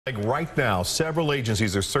Like right now, several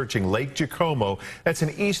agencies are searching Lake Jacomo. That's in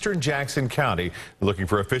eastern Jackson County. They're looking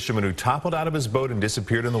for a fisherman who toppled out of his boat and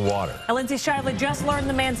disappeared in the water. Lindsay Shively just learned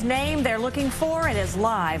the man's name they're looking for. It is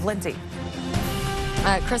live. Lindsay.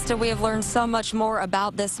 Krista, we have learned so much more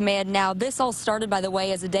about this man now. This all started, by the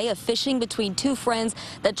way, as a day of fishing between two friends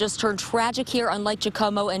that just turned tragic here on Lake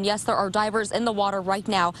Jacomo. And yes, there are divers in the water right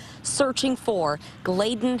now searching for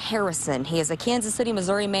Gladen Harrison. He is a Kansas City,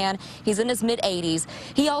 Missouri man. He's in his mid-80s.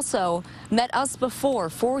 He also met us before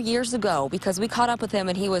 4 years ago because we caught up with him,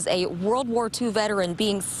 and he was a World War II veteran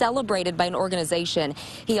being celebrated by an organization.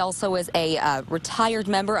 He also is a retired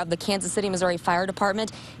member of the Kansas City, Missouri Fire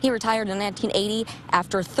Department. He retired in 1980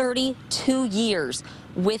 after 32 years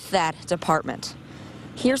with that department.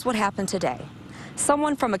 Here's what happened today.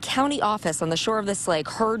 Someone from a county office on the shore of this lake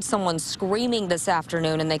heard someone screaming this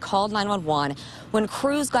afternoon, and they called 911. When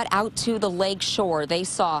crews got out to the lake shore, they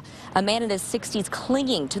saw a man in his 60s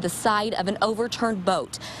clinging to the side of an overturned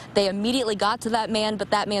boat. They immediately got to that man, but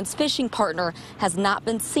that man's fishing partner has not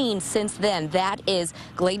been seen since then. That is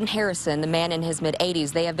Gladen Harrison, the man in his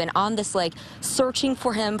mid-80s. They have been on this lake searching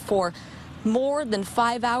for him for more than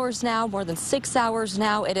 5 hours now, more than 6 hours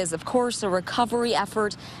now. It is, of course, a recovery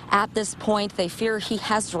effort at this point. They fear he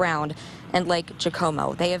has drowned in Lake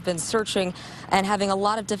Jacomo. They have been searching and having a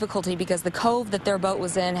lot of difficulty because the cove that their boat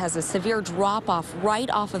was in has a severe drop-off right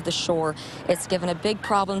off of the shore. It's given a big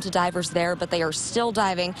problem to divers there, but they are still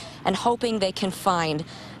diving and hoping they can find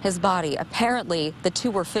his body. Apparently, the two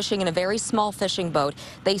were fishing in a very small fishing boat.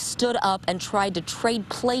 They stood up and tried to trade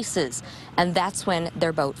places, and that's when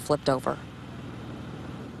their boat flipped over.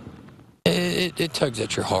 It tugs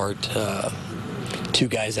at your heart. Two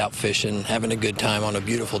guys out fishing, having a good time on a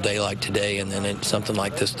beautiful day like today, and then something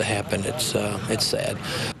like this to happen. It's sad.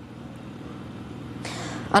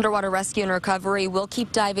 Underwater rescue and recovery will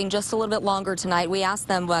keep diving just a little bit longer tonight. We asked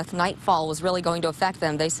them if nightfall was really going to affect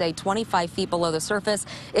them. They say 25 feet below the surface.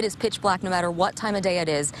 It is pitch black no matter what time of day it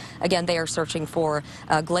is. Again, they are searching for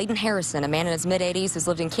Gladen Harrison, a man in his mid-80s who's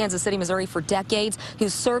lived in Kansas City, Missouri for decades, who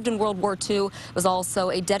served in World War II, was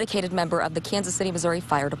also a dedicated member of the Kansas City, Missouri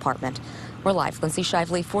Fire Department. We're live. Lindsay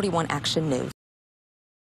Shively, 41 Action News.